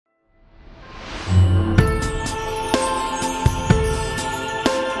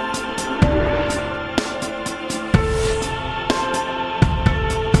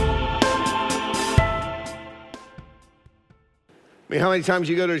how many times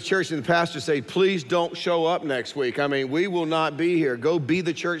you go to a church and the pastor say, please don't show up next week. I mean, we will not be here. Go be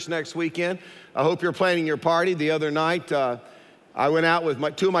the church next weekend. I hope you're planning your party. The other night, I went out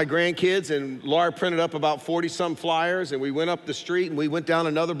with two of my grandkids, and Laura printed up about 40-some flyers, and we went up the street, and we went down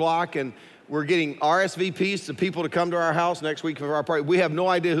another block, and we're getting RSVPs to people to come to our house next week for our party. We have no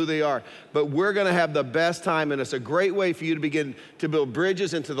idea who they are, but we're going to have the best time, and it's a great way for you to begin to build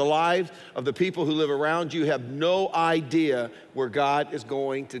bridges into the lives of the people who live around you. You have no idea where God is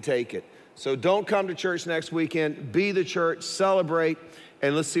going to take it. So don't come to church next weekend. Be the church, celebrate,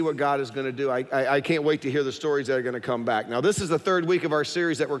 and let's see what God is going to do. I can't wait to hear the stories that are going to come back. Now, this is the third week of our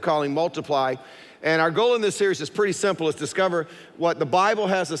series that we're calling Multiply. And our goal in this series is pretty simple. It's discover what the Bible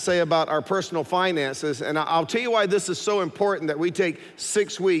has to say about our personal finances. And I'll tell you why this is so important that we take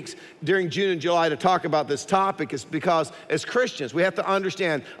 6 weeks during June and July to talk about this topic, is because as Christians, we have to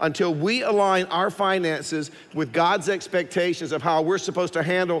understand until we align our finances with God's expectations of how we're supposed to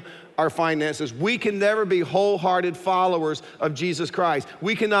handle our finances, we can never be wholehearted followers of Jesus Christ.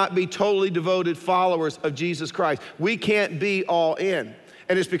 We cannot be totally devoted followers of Jesus Christ. We can't be all in.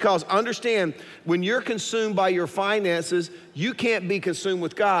 And it's because, understand, when you're consumed by your finances, you can't be consumed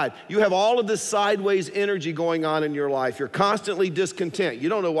with God. You have all of this sideways energy going on in your life. You're constantly discontent. You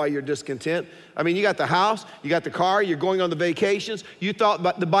don't know why you're discontent. I mean, you got the house, you got the car, you're going on the vacations. You thought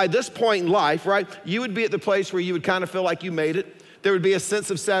by this point in life, right, you would be at the place where you would kind of feel like you made it. There would be a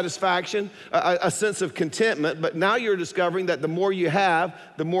sense of satisfaction, a sense of contentment, but now you're discovering that the more you have,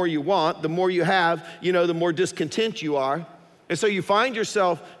 the more you want. The more you have, the more discontent you are. And so you find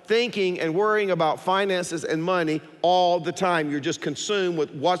yourself thinking and worrying about finances and money all the time. You're just consumed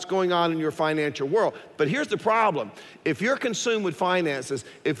with what's going on in your financial world. But here's the problem. If you're consumed with finances,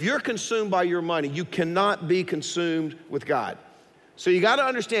 if you're consumed by your money, you cannot be consumed with God. So you got to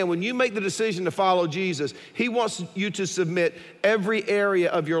understand, when you make the decision to follow Jesus, he wants you to submit every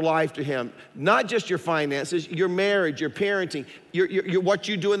area of your life to him. Not just your finances, your marriage, your parenting, your what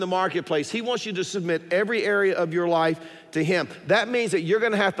you do in the marketplace. He wants you to submit every area of your life to him. That means that you're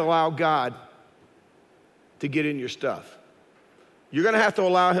going to have to allow God to get in your stuff. You're going to have to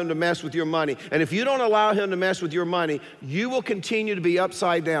allow him to mess with your money. And if you don't allow him to mess with your money, you will continue to be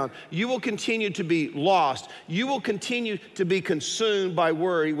upside down. You will continue to be lost. You will continue to be consumed by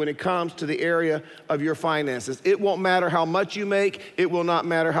worry when it comes to the area of your finances. It won't matter how much you make. It will not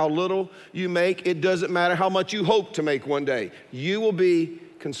matter how little you make. It doesn't matter how much you hope to make one day. You will be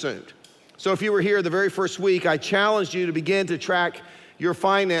consumed. So if you were here the very first week, I challenged you to begin to track your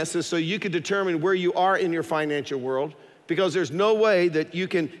finances so you could determine where you are in your financial world. Because there's no way that you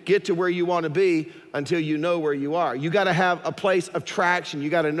can get to where you want to be until you know where you are. You got to have a place of traction. You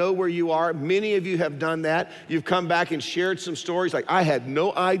got to know where you are. Many of you have done that. You've come back and shared some stories like, I had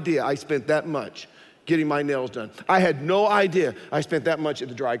no idea I spent that much getting my nails done. I had no idea I spent that much at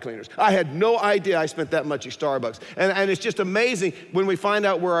the dry cleaners. I had no idea I spent that much at Starbucks. And it's just amazing when we find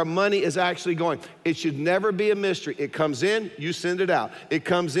out where our money is actually going. It should never be a mystery. It comes in, you send it out. It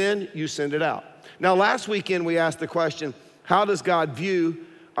comes in, you send it out. Now, last weekend, we asked the question, how does God view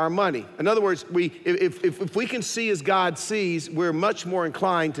our money? In other words, if we can see as God sees, we're much more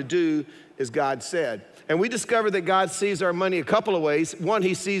inclined to do as God said. And we discovered that God sees our money a couple of ways. One,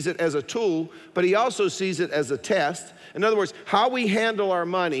 he sees it as a tool, but he also sees it as a test. In other words, how we handle our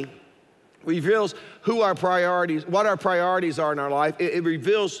money reveals what our priorities are in our life. It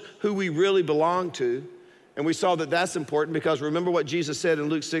reveals who we really belong to. And we saw that that's important because remember what Jesus said in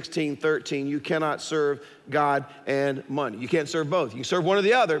Luke 16:13, you cannot serve God and money. You can't serve both. You can serve one or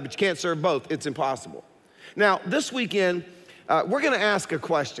the other, but you can't serve both. It's impossible. Now, this weekend, we're going to ask a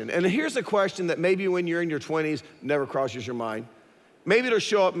question. And here's a question that maybe when you're in your 20s never crosses your mind. Maybe it'll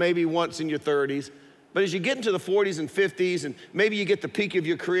show up maybe once in your 30s. But as you get into the 40s and 50s, and maybe you get the peak of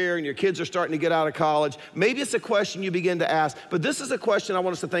your career and your kids are starting to get out of college, maybe it's a question you begin to ask. But this is a question I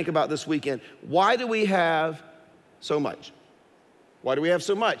want us to think about this weekend. Why do we have so much? Why do we have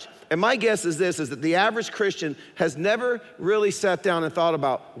so much? And my guess is this, is that the average Christian has never really sat down and thought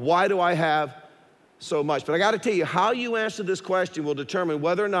about, why do I have so much? But I got to tell you, how you answer this question will determine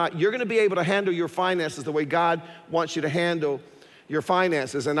whether or not you're going to be able to handle your finances the way God wants you to handle your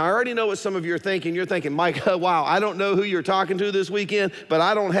finances. And I already know what some of you are thinking. You're thinking, Mike, wow, I don't know who you're talking to this weekend, but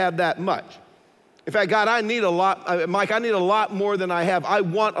I don't have that much. In fact, God, I need a lot, Mike, I need a lot more than I have. I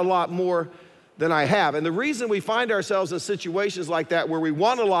want a lot more than I have. And the reason we find ourselves in situations like that where we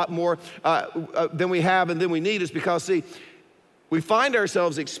want a lot more than we have and than we need is because, see, we find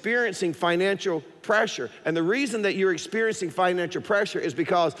ourselves experiencing financial pressure. And the reason that you're experiencing financial pressure is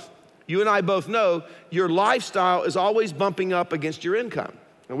because you and I both know your lifestyle is always bumping up against your income.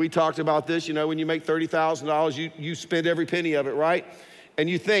 And we talked about this, when you make $30,000, you spend every penny of it, right? And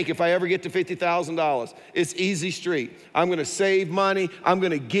you think, if I ever get to $50,000, it's easy street. I'm gonna save money, I'm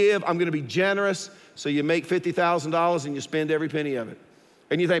gonna give, I'm gonna be generous. So you make $50,000 and you spend every penny of it.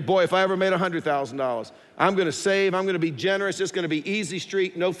 And you think, boy, if I ever made $100,000, I'm gonna save, I'm gonna be generous, it's gonna be easy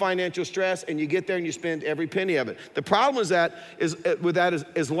street, no financial stress, and you get there and you spend every penny of it. The problem is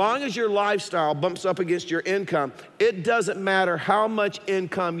as long as your lifestyle bumps up against your income, it doesn't matter how much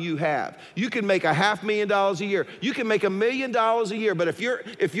income you have. You can make $500,000 a year, you can make $1 million a year, but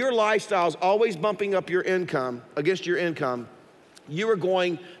if your lifestyle is always bumping up your income, against your income, you are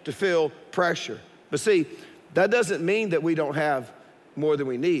going to feel pressure. But see, that doesn't mean that we don't have more than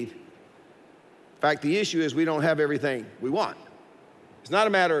we need. In fact, the issue is we don't have everything we want. It's not a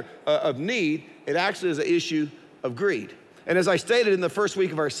matter of need, it actually is an issue of greed. And as I stated in the first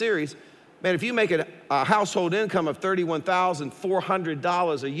week of our series, man, if you make a household income of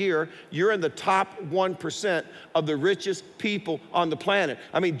 $31,400 a year, you're in the top 1% of the richest people on the planet.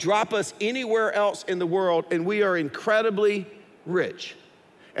 I mean, drop us anywhere else in the world and we are incredibly rich.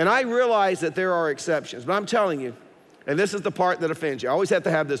 And I realize that there are exceptions, but I'm telling you, and this is the part that offends you. I always have to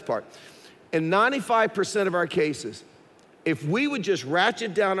have this part. In 95% of our cases, if we would just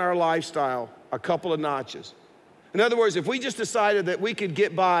ratchet down our lifestyle a couple of notches. In other words, if we just decided that we could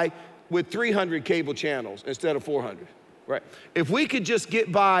get by with 300 cable channels instead of 400, right? If we could just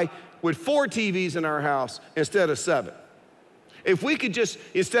get by with 4 TVs in our house instead of 7. If we could just,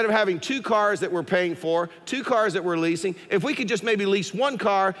 instead of having 2 cars that we're paying for, 2 cars that we're leasing, if we could just maybe lease 1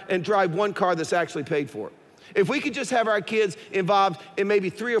 car and drive 1 car that's actually paid for. If we could just have our kids involved in maybe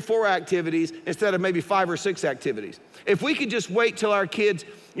 3 or 4 activities instead of maybe 5 or 6 activities. If we could just wait till our kids,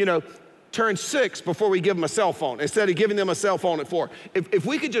 turn 6 before we give them a cell phone instead of giving them a cell phone at 4. If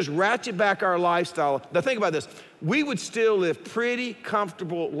we could just ratchet back our lifestyle, now think about this, we would still live pretty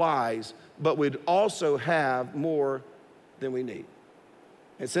comfortable lives, but we'd also have more than we need.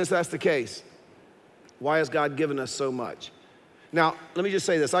 And since that's the case, why has God given us so much? Now, let me just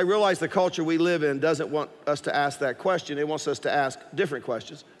say this. I realize the culture we live in doesn't want us to ask that question. It wants us to ask different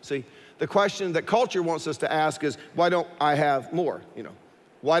questions. See, the question that culture wants us to ask is, why don't I have more?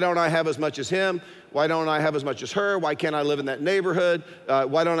 Why don't I have as much as him? Why don't I have as much as her? Why can't I live in that neighborhood?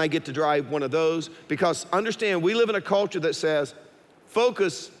 Why don't I get to drive one of those? Because understand, we live in a culture that says,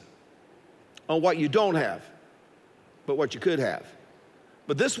 focus on what you don't have, but what you could have.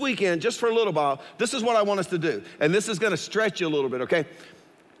 But this weekend, just for a little while, this is what I want us to do. And this is gonna stretch you a little bit, okay?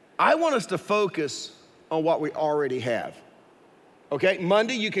 I want us to focus on what we already have. Okay,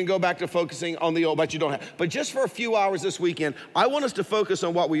 Monday you can go back to focusing on the old, but you don't have. But just for a few hours this weekend, I want us to focus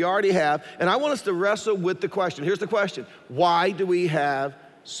on what we already have, and I want us to wrestle with the question. Here's the question: why do we have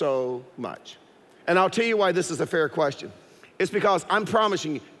so much? And I'll tell you why this is a fair question. It's because I'm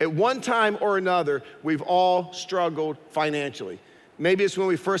promising you, at one time or another, we've all struggled financially. Maybe it's when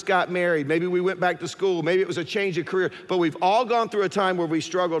we first got married. Maybe we went back to school. Maybe it was a change of career. But we've all gone through a time where we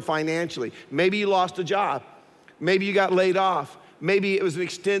struggled financially. Maybe you lost a job. Maybe you got laid off. Maybe it was an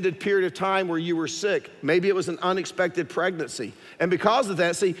extended period of time where you were sick. Maybe it was an unexpected pregnancy. And because of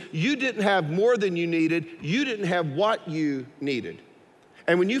that, see, you didn't have more than you needed. You didn't have what you needed.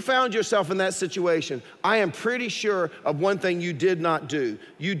 And when you found yourself in that situation, I am pretty sure of one thing you did not do.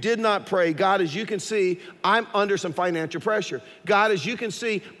 You did not pray, God, as you can see, I'm under some financial pressure. God, as you can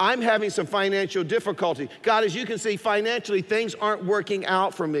see, I'm having some financial difficulty. God, as you can see, financially, things aren't working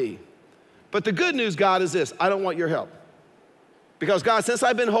out for me. But the good news, God, is this: I don't want your help. Because God, since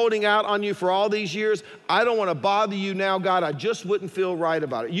I've been holding out on you for all these years, I don't want to bother you now, God. I just wouldn't feel right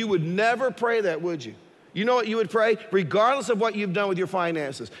about it. You would never pray that, would you? You know what you would pray? Regardless of what you've done with your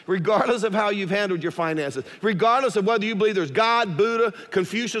finances, regardless of how you've handled your finances, regardless of whether you believe there's God, Buddha,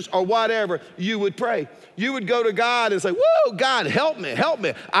 Confucius, or whatever, you would pray. You would go to God and say, whoa, God, help me, help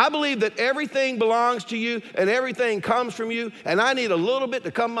me. I believe that everything belongs to you and everything comes from you, and I need a little bit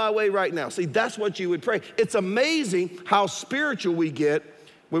to come my way right now. See, that's what you would pray. It's amazing how spiritual we get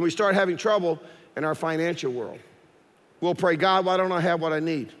when we start having trouble in our financial world. We'll pray, God, why don't I have what I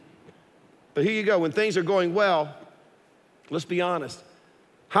need? But here you go, when things are going well, let's be honest.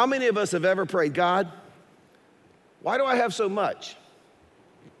 How many of us have ever prayed, God, why do I have so much?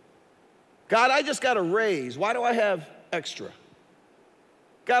 God, I just got a raise. Why do I have extra?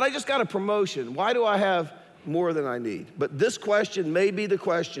 God, I just got a promotion. Why do I have more than I need? But this question may be the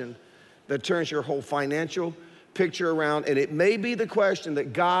question that turns your whole financial picture around, and it may be the question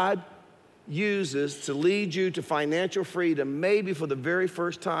that God uses to lead you to financial freedom, maybe for the very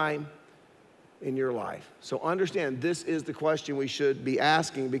first time in your life. So understand, this is the question we should be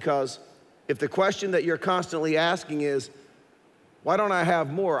asking, because if the question that you're constantly asking is, Why don't I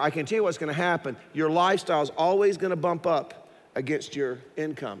have more? I can tell you what's going to happen. Your lifestyle is always going to bump up against your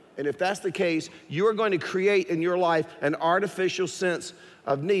income. And if that's the case, you're going to create in your life an artificial sense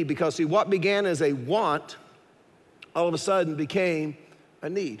of need. Because see, what began as a want, all of a sudden became a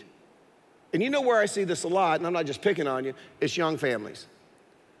need. And you know where I see this a lot, and I'm not just picking on you, it's young families.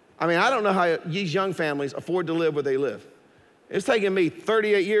 I mean, I don't know how these young families afford to live where they live. It's taken me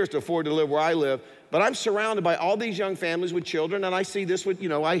 38 years to afford to live where I live, but I'm surrounded by all these young families with children, and I see this with,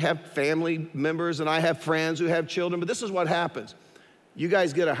 I have family members and I have friends who have children, but this is what happens. You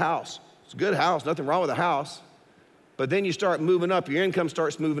guys get a house. It's a good house, nothing wrong with a house, but then you start moving up, your income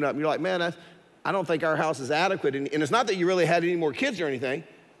starts moving up, and you're like, man, I don't think our house is adequate, and it's not that you really had any more kids or anything,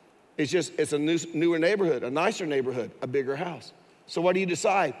 it's a newer neighborhood, a nicer neighborhood, a bigger house. So what do you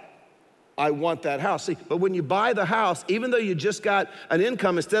decide? I want that house. See, but when you buy the house, even though you just got an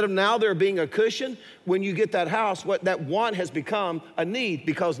income, instead of now there being a cushion, when you get that house, what that want has become a need,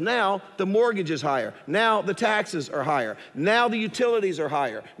 because now the mortgage is higher. Now the taxes are higher. Now the utilities are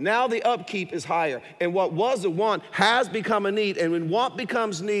higher. Now the upkeep is higher. And what was a want has become a need. And when want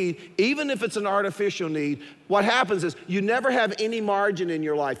becomes need, even if it's an artificial need, what happens is you never have any margin in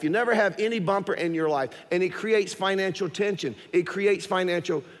your life. You never have any bumper in your life. And it creates financial tension. It creates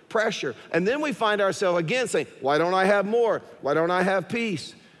financial pressure. And then we find ourselves again saying, why don't I have more? Why don't I have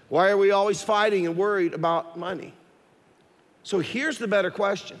peace? Why are we always fighting and worried about money? So here's the better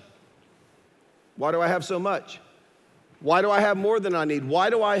question. Why do I have so much? Why do I have more than I need? Why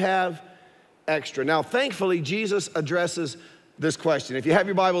do I have extra? Now, thankfully, Jesus addresses this question. If you have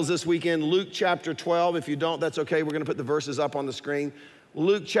your Bibles this weekend, Luke chapter 12. If you don't, that's okay. We're going to put the verses up on the screen.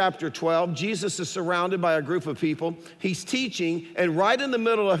 Luke chapter 12, Jesus is surrounded by a group of people. He's teaching, and right in the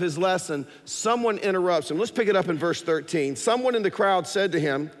middle of his lesson, someone interrupts him. Let's pick it up in verse 13. Someone in the crowd said to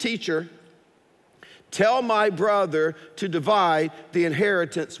him, "Teacher, tell my brother to divide the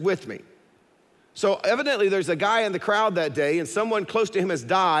inheritance with me." So evidently there's a guy in the crowd that day, and someone close to him has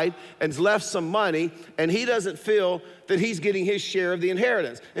died and has left some money, and he doesn't feel that he's getting his share of the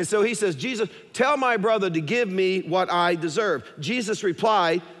inheritance. And so he says, "Jesus, tell my brother to give me what I deserve." Jesus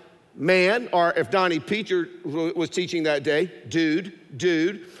replied, "Man," or if Donnie Peter was teaching that day,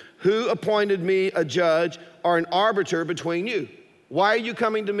 dude, "who appointed me a judge or an arbiter between you? Why are you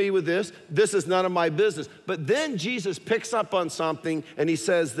coming to me with this? This is none of my business." But then Jesus picks up on something and he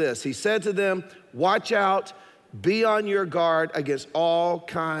says this. He said to them, "Watch out, be on your guard against all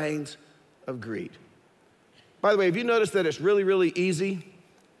kinds of greed." By the way, have you noticed that it's really, really easy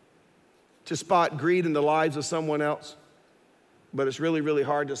to spot greed in the lives of someone else, but it's really, really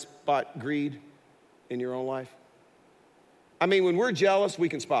hard to spot greed in your own life? I mean, when we're jealous, we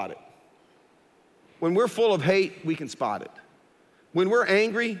can spot it. When we're full of hate, we can spot it. When we're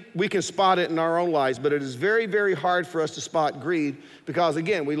angry, we can spot it in our own lives, but it is very, very hard for us to spot greed because,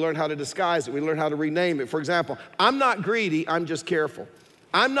 again, we learn how to disguise it. We learn how to rename it. For example, I'm not greedy, I'm just careful.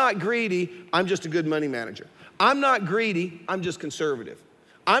 I'm not greedy, I'm just a good money manager. I'm not greedy, I'm just conservative.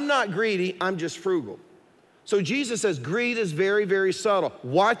 I'm not greedy, I'm just frugal. So Jesus says greed is very, very subtle.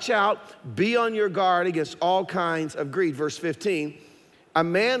 Watch out, be on your guard against all kinds of greed. Verse 15, a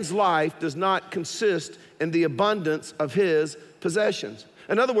man's life does not consist in the abundance of his possessions.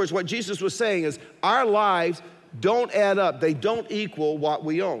 In other words, what Jesus was saying is our lives don't add up. They don't equal what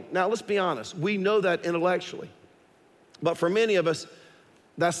we own. Now, let's be honest. We know that intellectually. But for many of us,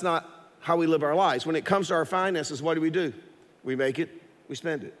 that's not how we live our lives. When it comes to our finances, what do? We make it, we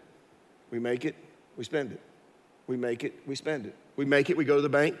spend it. We make it, we spend it. We make it, we spend it. We make it, we go to the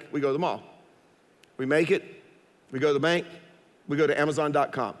bank, we go to the mall. We make it, we go to the bank, we go to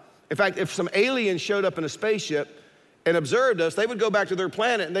Amazon.com. In fact, if some aliens showed up in a spaceship and observed us, they would go back to their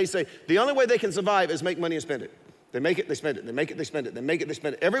planet and they say, the only way they can survive is make money and spend it. They make it, they spend it. They make it, they spend it. They make it, they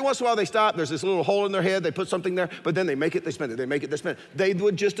spend it. Every once in a while they stop. There's this little hole in their head. They put something there, but then they make it, they spend it. They make it, they spend it. They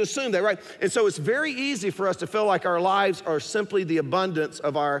would just assume that, right? And so it's very easy for us to feel like our lives are simply the abundance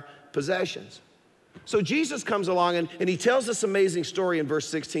of our possessions. So Jesus comes along and he tells this amazing story in verse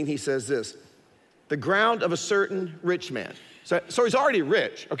 16. He says this, the ground of a certain rich man. So he's already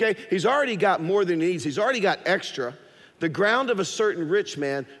rich, okay? He's already got more than he needs. He's already got extra. The ground of a certain rich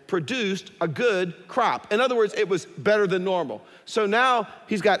man produced a good crop. In other words, it was better than normal. So now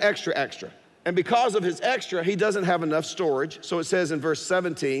he's got extra. And because of his extra, he doesn't have enough storage. So it says in verse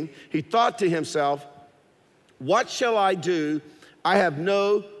 17, he thought to himself, what shall I do? I have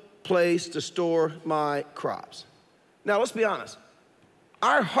no place to store my crops. Now, let's be honest.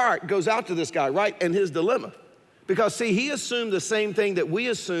 Our heart goes out to this guy, right? And his dilemma. Because see, he assumed the same thing that we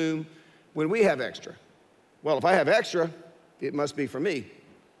assume when we have extra. Well, if I have extra, it must be for me.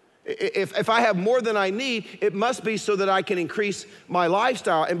 If I have more than I need, it must be so that I can increase my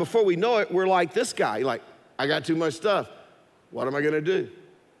lifestyle. And before we know it, we're like this guy, like, I got too much stuff. What am I gonna do?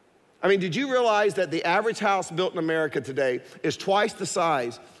 I mean, did you realize that the average house built in America today is twice the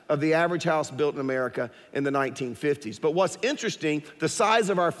size of the average house built in America in the 1950s? But what's interesting, the size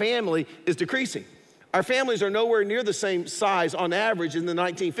of our family is decreasing. Our families are nowhere near the same size on average in the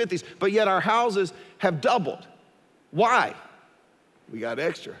 1950s, but yet our houses have doubled. Why? We got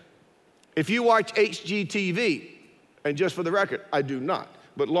extra. If you watch HGTV, and just for the record, I do not,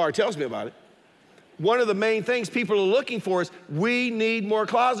 but Laura tells me about it, one of the main things people are looking for is we need more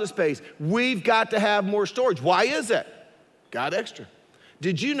closet space. We've got to have more storage. Why is that? Got extra.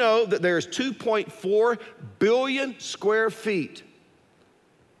 Did you know that there's 2.4 billion square feet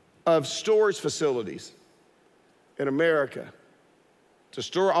of storage facilities in America to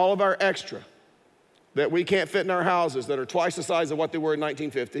store all of our extra that we can't fit in our houses that are twice the size of what they were in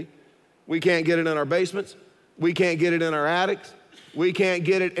 1950? We can't get it in our basements. We can't get it in our attics. We can't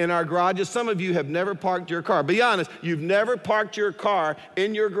get it in our garages. Some of you have never parked your car. Be honest, you've never parked your car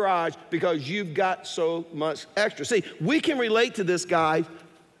in your garage because you've got so much extra. See, we can relate to this guy's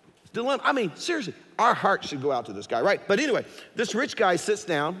dilemma. I mean, seriously, our heart should go out to this guy, right? But anyway, this rich guy sits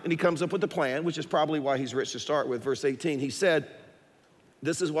down and he comes up with a plan, which is probably why he's rich to start with. Verse 18, he said,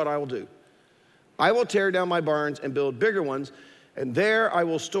 "This is what I will do. I will tear down my barns and build bigger ones, and there I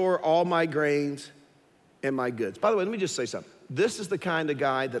will store all my grains and my goods." By the way, let me just say something. This is the kind of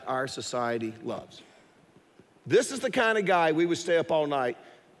guy that our society loves. This is the kind of guy we would stay up all night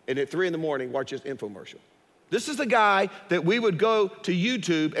and at 3 a.m. watch his infomercial. This is the guy that we would go to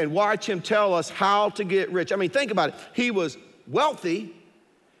YouTube and watch him tell us how to get rich. I mean, think about it. He was wealthy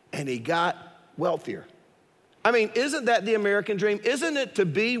and he got wealthier. I mean, isn't that the American dream? Isn't it to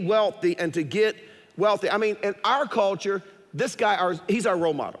be wealthy and to get wealthy? I mean, in our culture, this guy, he's our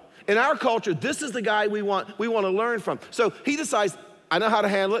role model. In our culture, this is the guy we want to learn from. So he decides, I know how to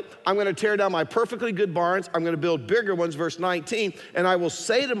handle it. I'm gonna tear down my perfectly good barns. I'm gonna build bigger ones, verse 19. And I will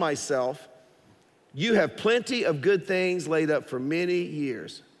say to myself, you have plenty of good things laid up for many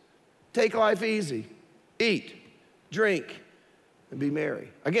years. Take life easy, eat, drink, and be merry.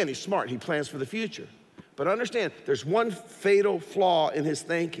 Again, he's smart. He plans for the future. But understand, there's one fatal flaw in his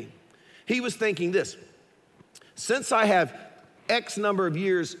thinking. He was thinking this: since I have X number of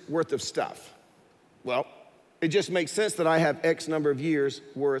years worth of stuff, well, it just makes sense that I have X number of years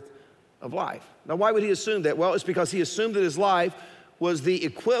worth of life. Now, why would he assume that? Well, it's because he assumed that his life was the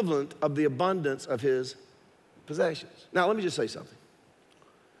equivalent of the abundance of his possessions. Now, let me just say something.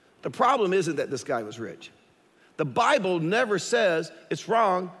 The problem isn't that this guy was rich. The Bible never says it's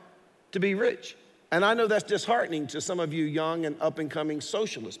wrong to be rich. And I know that's disheartening to some of you young and up-and-coming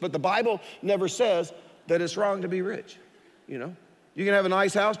socialists, but the Bible never says that it's wrong to be rich. You know, you can have a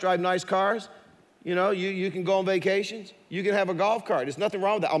nice house, drive nice cars. You know, you can go on vacations. You can have a golf cart. There's nothing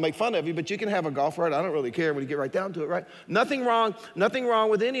wrong with that. I'll make fun of you, but you can have a golf cart. I don't really care when you get right down to it, right? Nothing wrong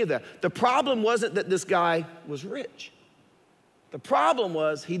with any of that. The problem wasn't that this guy was rich. The problem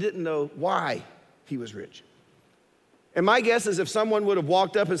was he didn't know why he was rich. And my guess is if someone would have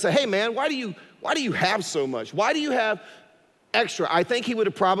walked up and said, "Hey man, why do you have so much? Why do you have extra?" I think he would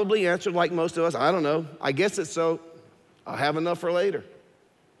have probably answered like most of us, "I don't know. I guess it's so I'll have enough for later.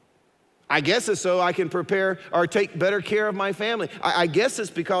 I guess it's so I can prepare or take better care of my family. I guess it's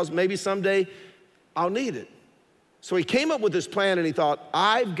because maybe someday I'll need it." So he came up with this plan and he thought,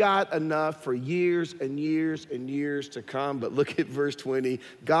 I've got enough for years and years and years to come. But look at verse 20.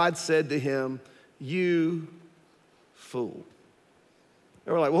 God said to him, "You fool."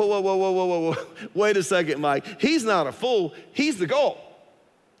 And we're like, whoa. Wait a second, Mike. He's not a fool. He's the goal.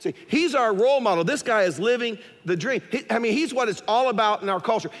 See, he's our role model. This guy is living the dream. He's what it's all about in our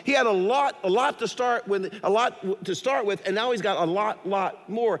culture. He had a lot to start with, and now he's got a lot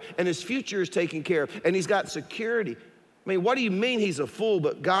more, and his future is taken care of, and he's got security. I mean, what do you mean he's a fool?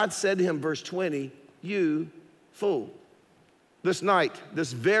 But God said to him, verse 20, "You fool. This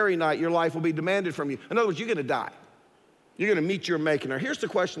very night, your life will be demanded from you." In other words, you're gonna die. You're gonna meet your maker. Now, here's the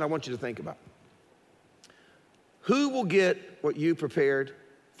question I want you to think about. Who will get what you prepared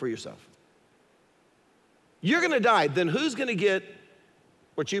for yourself? You're gonna die, then who's gonna get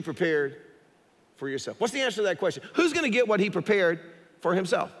what you prepared for yourself? What's the answer to that question? Who's gonna get what he prepared for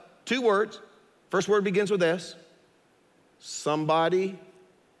himself? 2 words. First word begins with S. Somebody.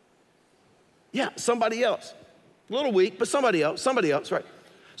 Yeah, somebody else. A little weak, but somebody else, right?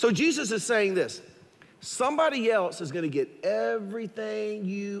 So Jesus is saying this: somebody else is gonna get everything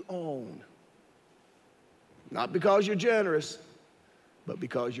you own. Not because you're generous, but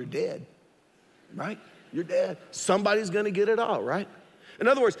because you're dead, right? You're dead. Somebody's gonna get it all, right? In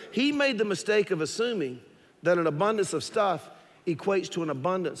other words, he made the mistake of assuming that an abundance of stuff equates to an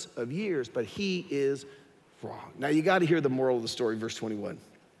abundance of years, but he is wrong. Now you got to hear the moral of the story, verse 21.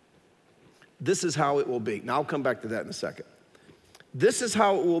 This is how it will be. Now I'll come back to that in a second. This is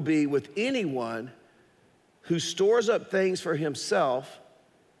how it will be with anyone who stores up things for himself,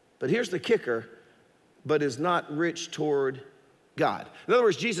 but here's the kicker, but is not rich toward God. In other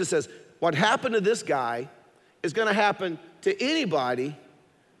words, Jesus says, what happened to this guy is going to happen to anybody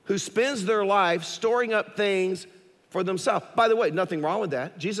who spends their life storing up things for themselves. By the way, nothing wrong with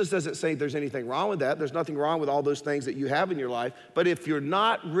that. Jesus doesn't say there's anything wrong with that. There's nothing wrong with all those things that you have in your life. But if you're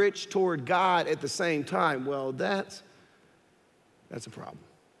not rich toward God at the same time, well, that's a problem.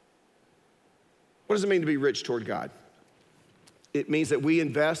 What does it mean to be rich toward God? It means that we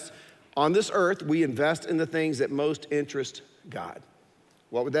invest on this earth, we invest in the things that most interest God.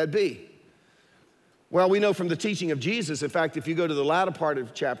 What would that be? Well, we know from the teaching of Jesus, in fact, if you go to the latter part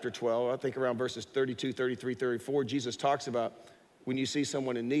of chapter 12, I think around verses 32, 33, 34, Jesus talks about when you see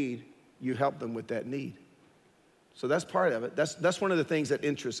someone in need, you help them with that need. So that's part of it. That's one of the things that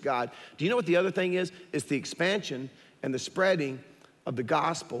interests God. Do you know what the other thing is? It's the expansion and the spreading of the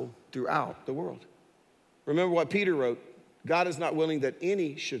gospel throughout the world. Remember what Peter wrote, God is not willing that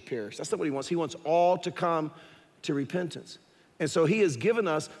any should perish. That's not what he wants. He wants all to come to repentance. And so he has given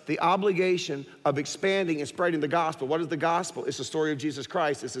us the obligation of expanding and spreading the gospel. What is the gospel? It's the story of Jesus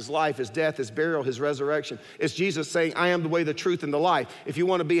Christ. It's his life, his death, his burial, his resurrection. It's Jesus saying, I am the way, the truth, and the life. If you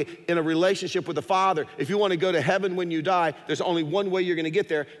want to be in a relationship with the Father, if you want to go to heaven when you die, there's only one way you're going to get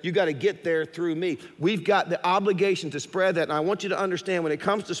there. You got to get there through me. We've got the obligation to spread that. And I want you to understand when it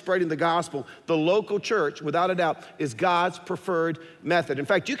comes to spreading the gospel, the local church, without a doubt, is God's preferred method. In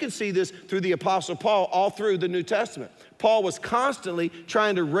fact, you can see this through the Apostle Paul all through the New Testament. Paul was constantly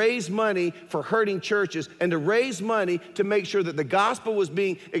trying to raise money for hurting churches and to raise money to make sure that the gospel was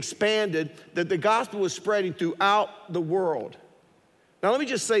being expanded, that the gospel was spreading throughout the world. Now, let me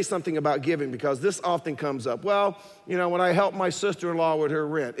just say something about giving because this often comes up. Well, you know, when I help my sister-in-law with her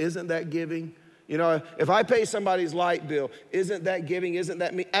rent, isn't that giving? You know, if I pay somebody's light bill, isn't that giving? Isn't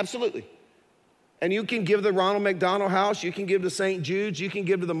that me? Absolutely. And you can give the Ronald McDonald House, you can give to St. Jude's, you can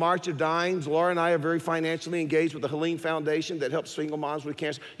give to the March of Dimes. Laura and I are very financially engaged with the Helene Foundation that helps single moms with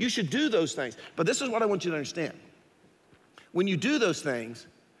cancer. You should do those things. But this is what I want you to understand. When you do those things,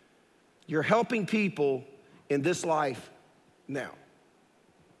 you're helping people in this life now.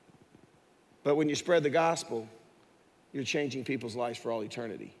 But when you spread the gospel, you're changing people's lives for all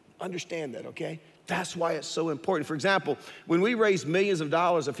eternity. Understand that, okay? That's why it's so important. For example, when we raised millions of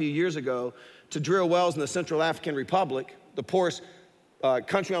dollars a few years ago to drill wells in the Central African Republic, the poorest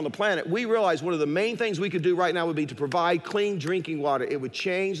country on the planet, we realized one of the main things we could do right now would be to provide clean drinking water. It would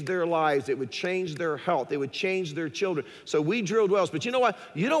change their lives. It would change their health. It would change their children. So we drilled wells. But you know what?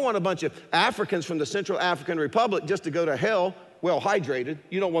 You don't want a bunch of Africans from the Central African Republic just to go to hell well hydrated.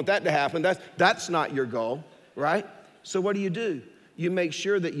 You don't want that to happen. That's not your goal, right? So what do? You make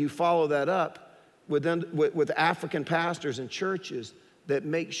sure that you follow that up with African pastors and churches that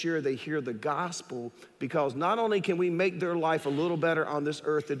make sure they hear the gospel, because not only can we make their life a little better on this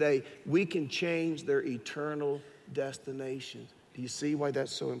earth today, we can change their eternal destination. Do you see why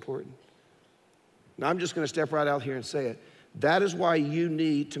that's so important? Now, I'm just going to step right out here and say it. That is why you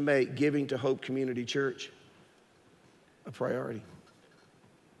need to make giving to Hope Community Church a priority.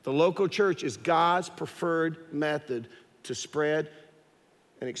 The local church is God's preferred method to spread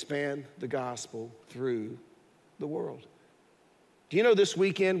and expand the gospel through the world. Do you know this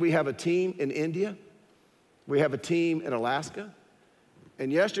weekend we have a team in India? We have a team in Alaska.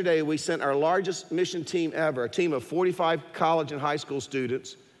 And yesterday we sent our largest mission team ever, a team of 45 college and high school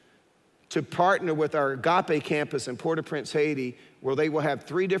students, to partner with our Agape campus in Port-au-Prince, Haiti, where they will have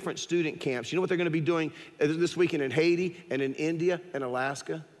 3 different student camps. You know what they're going to be doing this weekend in Haiti and in India and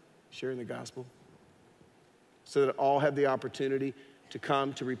Alaska? Sharing the gospel. So that all have the opportunity to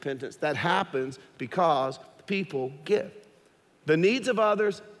come to repentance. That happens because people give. The needs of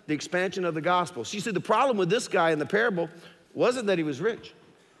others, the expansion of the gospel. So you see, the problem with this guy in the parable wasn't that he was rich.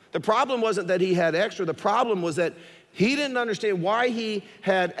 The problem wasn't that he had extra. The problem was that he didn't understand why he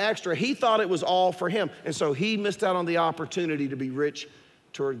had extra. He thought it was all for him. And so he missed out on the opportunity to be rich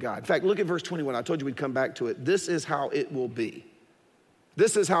toward God. In fact, look at verse 21. I told you we'd come back to it. This is how it will be.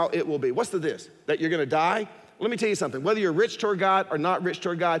 This is how it will be. What's the this? That you're going to die? Let me tell you something. Whether you're rich toward God or not rich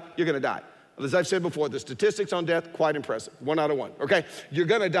toward God, you're going to die. As I've said before, the statistics on death, quite impressive. 1 out of 1, okay? You're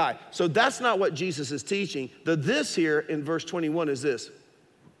going to die. So that's not what Jesus is teaching. The this here in verse 21 is this.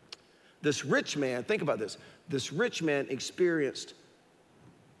 This rich man, think about this. This rich man experienced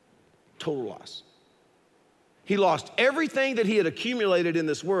total loss. He lost everything that he had accumulated in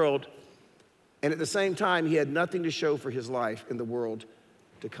this world, and at the same time, he had nothing to show for his life in the world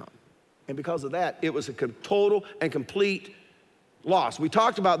to come. And because of that, it was a total and complete loss. We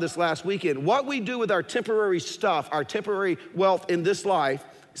talked about this last weekend. What we do with our temporary stuff, our temporary wealth in this life,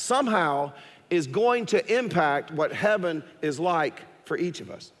 somehow is going to impact what heaven is like for each of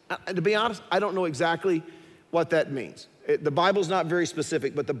us. And to be honest, I don't know exactly what that means. The Bible's not very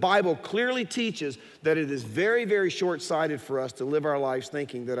specific, but the Bible clearly teaches that it is very, very short-sighted for us to live our lives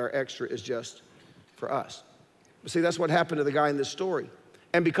thinking that our extra is just for us. But see, that's what happened to the guy in this story.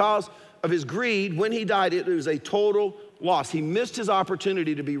 And because of his greed, when he died, it was a total loss. He missed his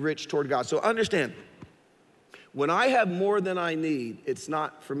opportunity to be rich toward God. So understand, when I have more than I need, it's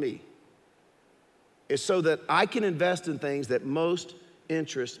not for me. It's so that I can invest in things that most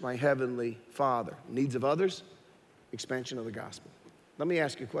interest my heavenly Father. Needs of others, expansion of the gospel. Let me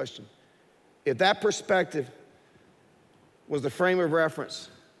ask you a question. If that perspective was the frame of reference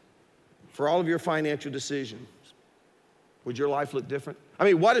for all of your financial decisions, would your life look different? I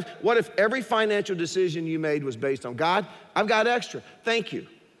mean, what if every financial decision you made was based on, God, I've got extra, thank you.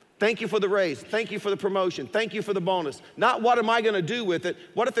 Thank you for the raise, thank you for the promotion, thank you for the bonus. Not what am I gonna do with it?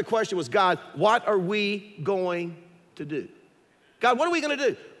 What if the question was, God, what are we going to do? God, what are we gonna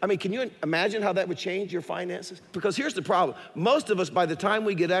do? I mean, can you imagine how that would change your finances? Because here's the problem. Most of us, by the time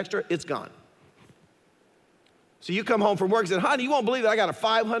we get extra, it's gone. So you come home from work and say, honey, you won't believe it, I got a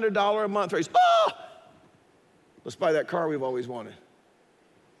 $500 a month raise. Oh! Let's buy that car we've always wanted.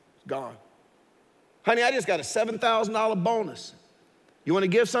 It's gone. Honey, I just got a $7,000 bonus. You want to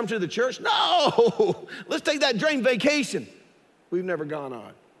give some to the church? No! Let's take that dream vacation. We've never gone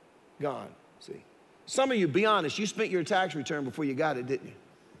on. Gone, see. Some of you, be honest, you spent your tax return before you got it, didn't you?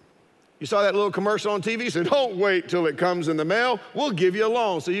 You saw that little commercial on TV, said, don't wait till it comes in the mail. We'll give you a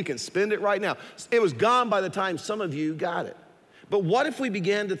loan so you can spend it right now. It was gone by the time some of you got it. But what if we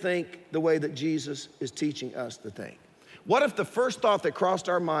began to think the way that Jesus is teaching us to think? What if the first thought that crossed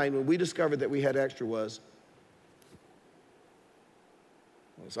our mind when we discovered that we had extra was,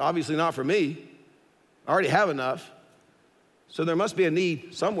 well, it's obviously not for me. I already have enough. So there must be a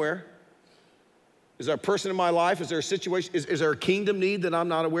need somewhere. Is there a person in my life? Is there a situation? Is there a kingdom need that I'm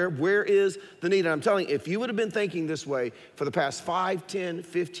not aware of? Where is the need? And I'm telling you, if you would have been thinking this way for the past 5, 10,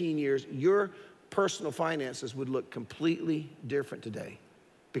 15 years, your personal finances would look completely different today.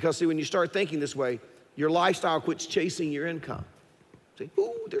 Because see, when you start thinking this way, your lifestyle quits chasing your income. See,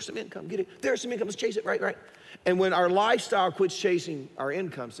 ooh, there's some income, get it. There's some income, let's chase it, right. And when our lifestyle quits chasing our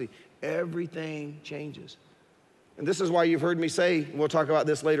income, see, everything changes. And this is why you've heard me say, and we'll talk about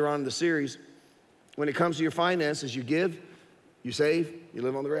this later on in the series, when it comes to your finances, you give, you save, you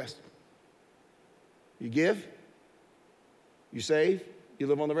live on the rest. You give, you save, you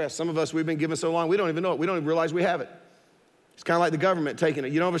live on the rest. Some of us, we've been given so long, we don't even know it. We don't even realize we have it. It's kind of like the government taking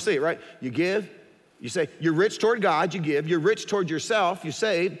it. You don't ever see it, right? You give, you say, you're rich toward God, you give. You're rich toward yourself, you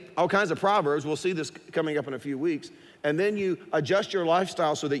save. All kinds of proverbs. We'll see this coming up in a few weeks. And then you adjust your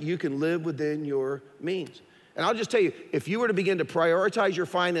lifestyle so that you can live within your means. And I'll just tell you, if you were to begin to prioritize your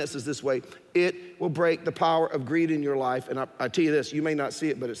finances this way, it will break the power of greed in your life. And I tell you this, you may not see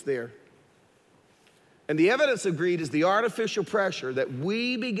it, but it's there. And the evidence of greed is the artificial pressure that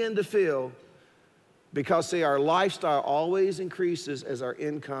we begin to feel because, see, our lifestyle always increases as our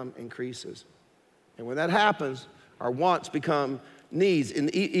income increases. And when that happens, our wants become needs,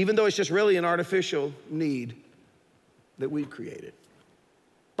 and even though it's just really an artificial need that we've created.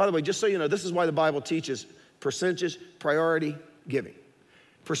 By the way, just so you know, this is why the Bible teaches percentage priority giving.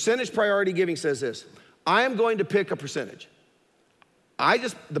 Percentage priority giving says this: I am going to pick a percentage.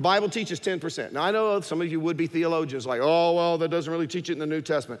 The Bible teaches 10%. Now I know some of you would be theologians like, oh, well, that doesn't really teach it in the New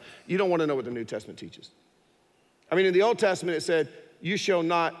Testament. You don't want to know what the New Testament teaches. I mean, in the Old Testament it said, you shall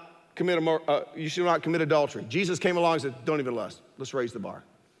not commit adultery. Jesus came along and said, don't even lust. Let's raise the bar.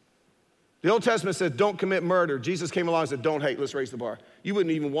 The Old Testament said, don't commit murder. Jesus came along and said, don't hate. Let's raise the bar. You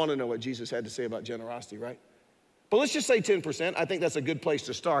wouldn't even want to know what Jesus had to say about generosity, right? But let's just say 10%. I think that's a good place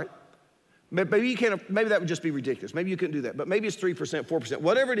to start. Maybe that would just be ridiculous. Maybe you couldn't do that. But maybe it's 3%, 4%,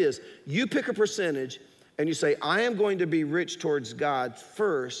 whatever it is. You pick a percentage and you say, I am going to be rich towards God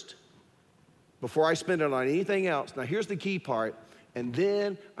first before I spend it on anything else. Now here's the key part. And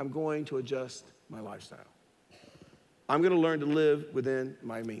then I'm going to adjust my lifestyle. I'm going to learn to live within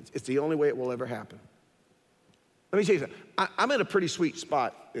my means. It's the only way it will ever happen. Let me tell you something. I'm in a pretty sweet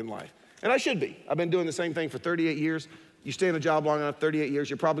spot in life. And I should be. I've been doing the same thing for 38 years. You stay in a job long enough, 38 years,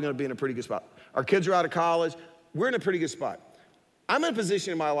 you're probably going to be in a pretty good spot. Our kids are out of college. We're in a pretty good spot. I'm in a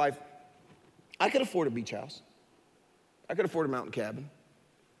position in my life, I could afford a beach house. I could afford a mountain cabin.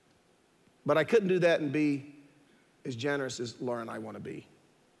 But I couldn't do that and be as generous as Laura and I want to be.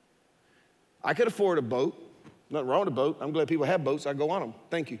 I could afford a boat. Nothing wrong with a boat. I'm glad people have boats. I go on them.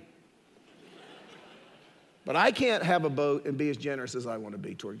 Thank you. But I can't have a boat and be as generous as I want to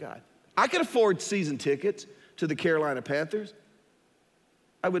be toward God. I could afford season tickets to the Carolina Panthers.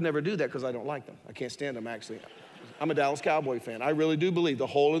 I would never do that because I don't like them. I can't stand them, actually. I'm a Dallas Cowboy fan. I really do believe the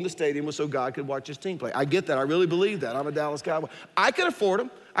hole in the stadium was so God could watch his team play. I get that. I really believe that. I'm a Dallas Cowboy. I could afford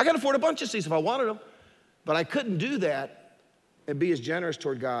them. I could afford a bunch of seats if I wanted them. But I couldn't do that and be as generous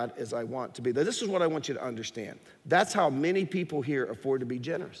toward God as I want to be. This is what I want you to understand. That's how many people here afford to be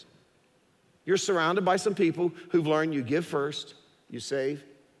generous. You're surrounded by some people who've learned you give first, you save,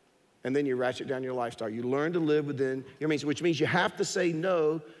 and then you ratchet down your lifestyle. You learn to live within your means, which means you have to say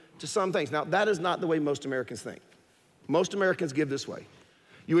no to some things. Now, that is not the way most Americans think. Most Americans give this way.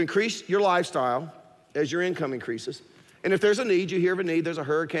 You increase your lifestyle as your income increases. And if there's a need, you hear of a need, there's a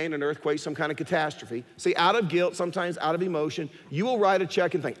hurricane, an earthquake, some kind of catastrophe. See, out of guilt, sometimes out of emotion, you will write a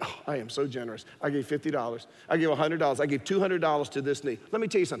check and think, oh, I am so generous. I gave $50. I gave $100. I gave $200 to this need. Let me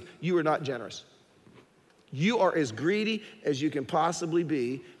tell you something. You are not generous. You are as greedy as you can possibly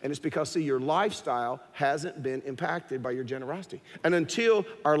be, and it's because, see, your lifestyle hasn't been impacted by your generosity. And until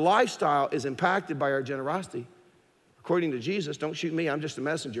our lifestyle is impacted by our generosity, according to Jesus, don't shoot me, I'm just a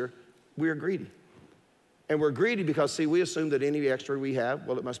messenger, we are greedy. And we're greedy because, see, we assume that any extra we have,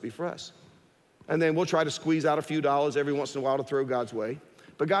 well, it must be for us. And then we'll try to squeeze out a few dollars every once in a while to throw God's way.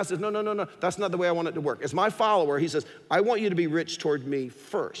 But God says, no, that's not the way I want it to work. As my follower, he says, I want you to be rich toward me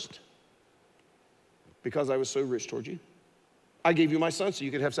first because I was so rich toward you. I gave you my son so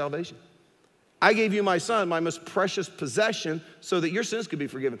you could have salvation. I gave you my son, my most precious possession, so that your sins could be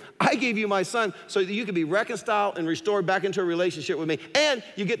forgiven. I gave you my son so that you could be reconciled and restored back into a relationship with me. And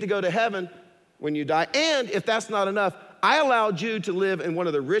you get to go to heaven when you die. And if that's not enough, I allowed you to live in one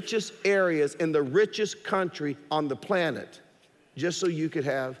of the richest areas in the richest country on the planet just so you could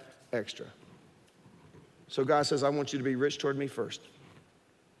have extra. So God says, I want you to be rich toward me first.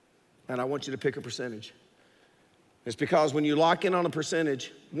 And I want you to pick a percentage. It's because when you lock in on a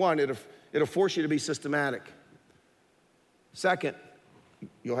percentage, one, it'll force you to be systematic. Second,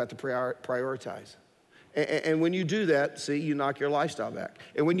 you'll have to prioritize. And when you do that, see, you knock your lifestyle back.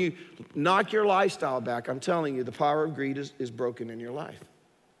 And when you knock your lifestyle back, I'm telling you, the power of greed is broken in your life.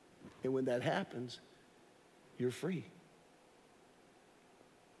 And when that happens, you're free.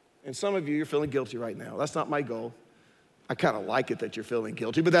 And some of you, you're feeling guilty right now. That's not my goal. I kind of like it that you're feeling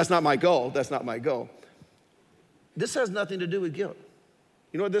guilty, but that's not my goal. That's not my goal. This has nothing to do with guilt.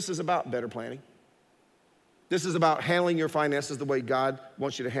 You know what this is about? Better planning. This is about handling your finances the way God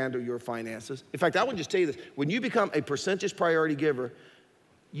wants you to handle your finances. In fact, I want to just tell you this. When you become a percentage priority giver,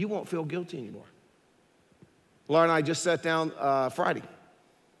 you won't feel guilty anymore. Laura and I just sat down Friday.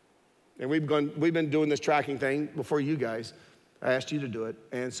 And we've been doing this tracking thing before you guys. I asked you to do it.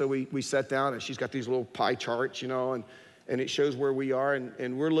 And so we sat down, and she's got these little pie charts, you know, and it shows where we are.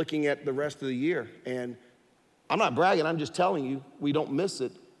 And we're looking at the rest of the year. And I'm not bragging. I'm just telling you, we don't miss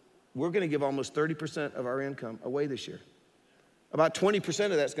it. We're going to give almost 30% of our income away this year. About 20%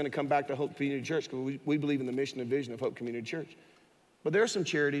 of that's going to come back to Hope Community Church because we believe in the mission and vision of Hope Community Church. But there are some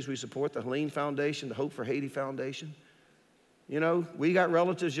charities we support, the Helene Foundation, the Hope for Haiti Foundation. You know, we got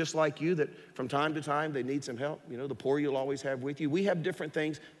relatives just like you that from time to time they need some help. You know, the poor you'll always have with you. We have different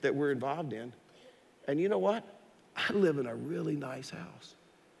things that we're involved in. And you know what? I live in a really nice house.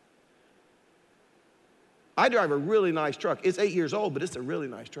 I drive a really nice truck. It's 8 years old, but it's a really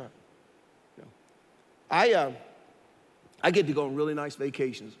nice truck. You know, I get to go on really nice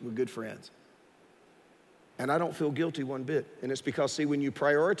vacations with good friends. And I don't feel guilty one bit. And it's because, see, when you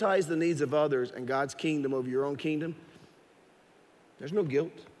prioritize the needs of others and God's kingdom over your own kingdom, there's no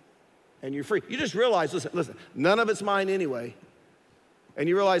guilt. And you're free. You just realize, listen, none of it's mine anyway. And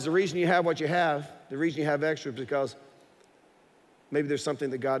you realize the reason you have what you have, the reason you have extra is because maybe there's something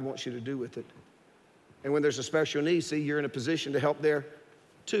that God wants you to do with it. And when there's a special need, see, you're in a position to help there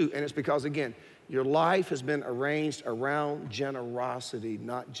too. And it's because, again, your life has been arranged around generosity,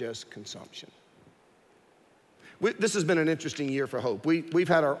 not just consumption. This has been an interesting year for Hope. We've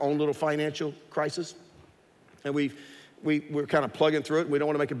had our own little financial crisis, and we're kind of plugging through it. We don't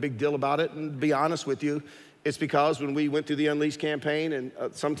want to make a big deal about it. And to be honest with you, it's because when we went through the Unleashed campaign, and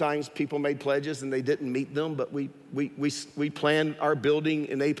sometimes people made pledges and they didn't meet them, but we planned our building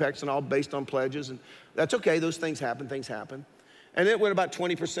in Apex and all based on pledges, and that's okay. Those things happen. And it went about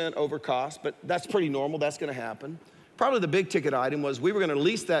 20% over cost, but that's pretty normal. That's going to happen. Probably the big ticket item was we were going to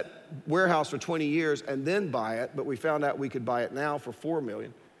lease that warehouse for 20 years and then buy it, but we found out we could buy it now for $4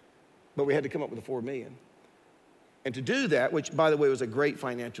 million, but we had to come up with the $4 million. And to do that, which by the way was a great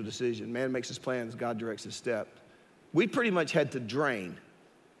financial decision, man makes his plans, God directs his step. we pretty much had to drain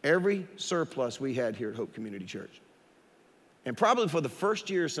every surplus we had here at Hope Community Church. And probably for the first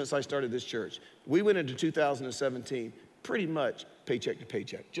year since I started this church, we went into 2017 pretty much paycheck to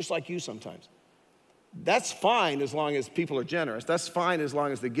paycheck, just like you sometimes. That's fine as long as people are generous. That's fine as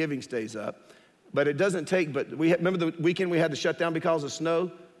long as the giving stays up. But it doesn't take, remember the weekend we had to shut down because of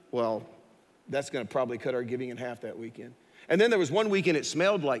snow? Well, that's gonna probably cut our giving in half that weekend. And then there was one weekend it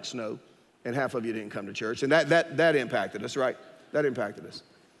smelled like snow, and half of you didn't come to church, and that impacted us, right? That impacted us.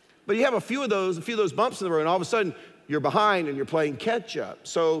 But you have a few of those bumps in the road, and all of a sudden you're behind and you're playing catch up.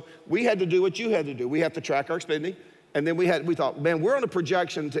 So we had to do what you had to do. We have to track our spending. And then we thought, man, we're on a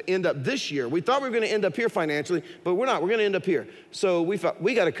projection to end up this year. We thought we were gonna end up here financially, but we're not, we're gonna end up here. So we thought,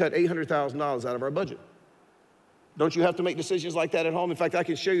 we gotta cut $800,000 out of our budget. Don't you have to make decisions like that at home? In fact, I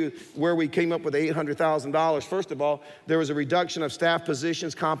can show you where we came up with $800,000. First of all, there was a reduction of staff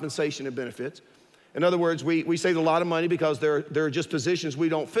positions, compensation, and benefits. In other words, we saved a lot of money because there are just positions we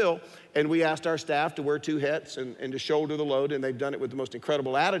don't fill, and we asked our staff to wear 2 hats and to shoulder the load, and they've done it with the most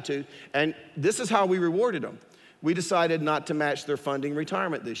incredible attitude. And this is how we rewarded them. We decided not to match their funding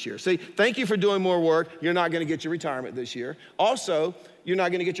retirement this year. See, thank you for doing more work. You're not gonna get your retirement this year. Also, you're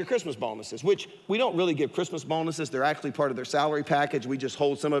not gonna get your Christmas bonuses, which we don't really give Christmas bonuses. They're actually part of their salary package. We just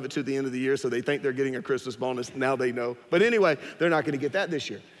hold some of it to the end of the year so they think they're getting a Christmas bonus. Now they know. But anyway, they're not gonna get that this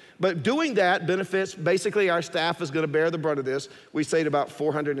year. But doing that benefits, basically our staff is gonna bear the brunt of this. We saved about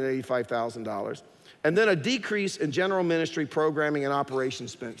 $485,000. And then a decrease in general ministry programming and operation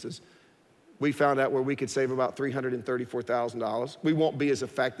expenses. We found out where we could save about $334,000. We won't be as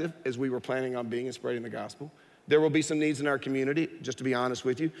effective as we were planning on being in spreading the gospel. There will be some needs in our community, just to be honest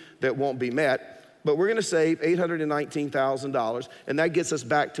with you, that won't be met. But we're gonna save $819,000, and that gets us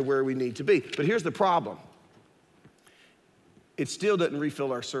back to where we need to be. But here's the problem. It still doesn't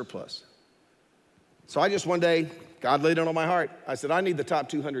refill our surplus. So I just one day, God laid it on my heart. I said, I need the top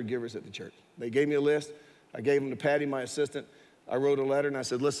 200 givers at the church. They gave me a list. I gave them to Patty, my assistant. I wrote a letter and I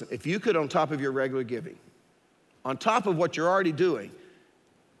said, listen, if you could, on top of your regular giving, on top of what you're already doing,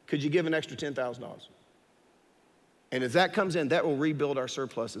 could you give an extra $10,000? And as that comes in, that will rebuild our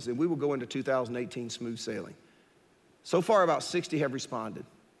surpluses and we will go into 2018 smooth sailing. So far, about 60 have responded.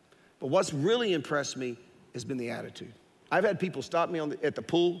 But what's really impressed me has been the attitude. I've had people stop me at the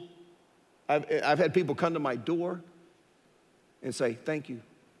pool. I've had people come to my door and say, thank you.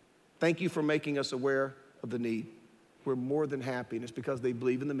 Thank you for making us aware of the need. We're more than happy, and it's because they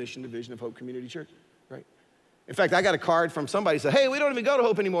believe in the mission and vision of Hope Community Church, right? In fact, I got a card from somebody who said, hey, we don't even go to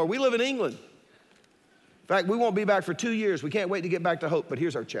Hope anymore. We live in England. In fact, we won't be back for 2 years. We can't wait to get back to Hope, but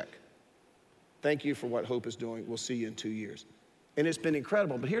here's our check. Thank you for what Hope is doing. We'll see you in 2 years. And it's been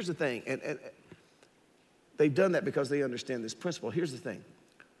incredible, but here's the thing, and they've done that because they understand this principle. Here's the thing.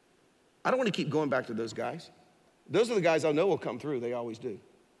 I don't want to keep going back to those guys. Those are the guys I know will come through. They always do.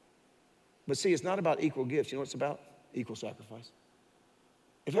 But see, it's not about equal gifts. You know what it's about? Equal sacrifice.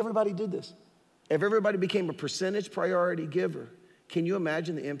 If everybody did this, if everybody became a percentage priority giver, can you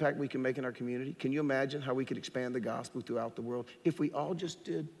imagine the impact we can make in our community? Can you imagine how we could expand the gospel throughout the world if we all just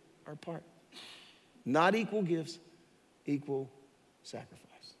did our part? Not equal gifts, equal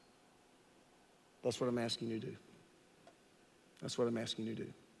sacrifice. That's what I'm asking you to do. That's what I'm asking you to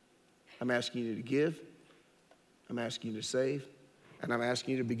do. I'm asking you to give, I'm asking you to save, and I'm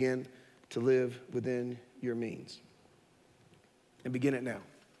asking you to begin to live within your means. And begin it now.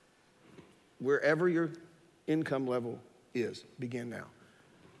 Wherever your income level is, begin now.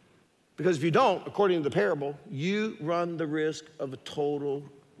 Because if you don't, according to the parable, you run the risk of a total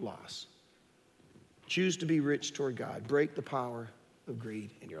loss. Choose to be rich toward God. Break the power of greed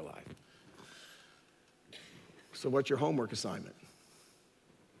in your life. So what's your homework assignment?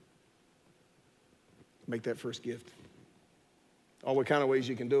 Make that first gift. All the kind of ways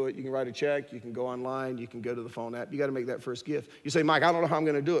you can do it. You can write a check, you can go online, you can go to the phone app. You got to make that first gift. You say, Mike, I don't know how I'm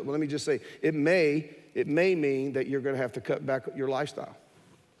going to do it. Well, let me just say, it may mean that you're going to have to cut back your lifestyle.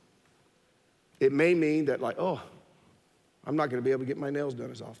 It may mean that like, oh, I'm not going to be able to get my nails done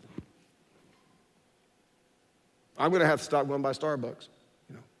as often. I'm going to have to stop going by Starbucks.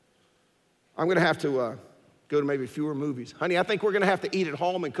 You know, I'm going to have to go to maybe fewer movies. Honey, I think we're going to have to eat at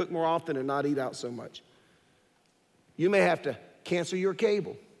home and cook more often and not eat out so much. You may have to cancel your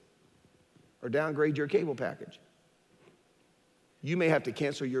cable or downgrade your cable package. You may have to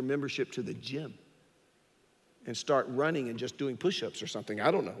cancel your membership to the gym and start running and just doing push-ups or something. I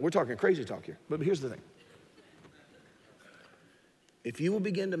don't know. We're talking crazy talk here. But here's the thing. If you will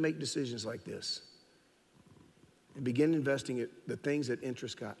begin to make decisions like this and begin investing in the things that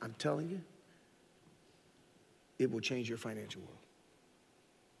interest God, I'm telling you, it will change your financial world.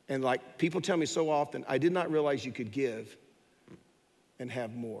 And like people tell me so often, I did not realize you could give and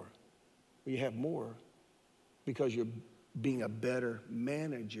have more. Well, you have more because you're being a better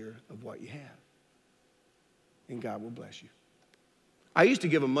manager of what you have. And God will bless you. I used to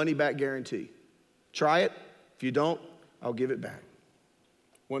give a money back guarantee. Try it. If you don't, I'll give it back.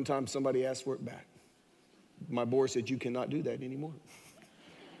 One time somebody asked for it back. My board said, you cannot do that anymore.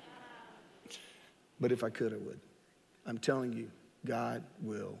 But if I could, I would. I'm telling you, God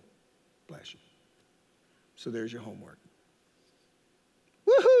will bless you. So there's your homework.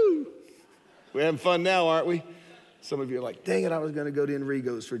 Woohoo! We're having fun now, aren't we? Some of you are like, dang it, I was going to go to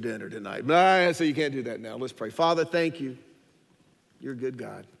Enrico's for dinner tonight. Nah, so you can't do that now. Let's pray. Father, thank you. You're a good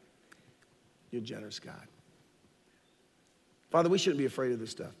God. You're a generous God. Father, we shouldn't be afraid of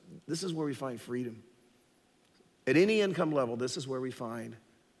this stuff. This is where we find freedom. At any income level, this is where we find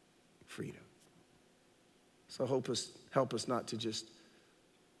freedom. So help us not to just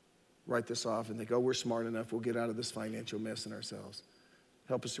write this off and think, oh, we're smart enough, we'll get out of this financial mess in ourselves.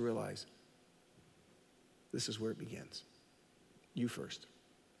 Help us to realize this is where it begins. You first,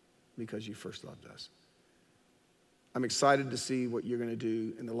 because you first loved us. I'm excited to see what you're going to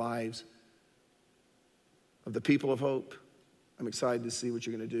do in the lives of the people of Hope. I'm excited to see what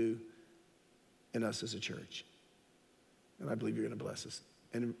you're going to do in us as a church. And I believe you're going to bless us.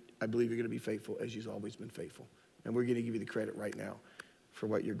 And I believe you're going to be faithful as you've always been faithful. And we're going to give you the credit right now for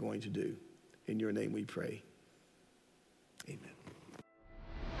what you're going to do. In your name we pray. Amen.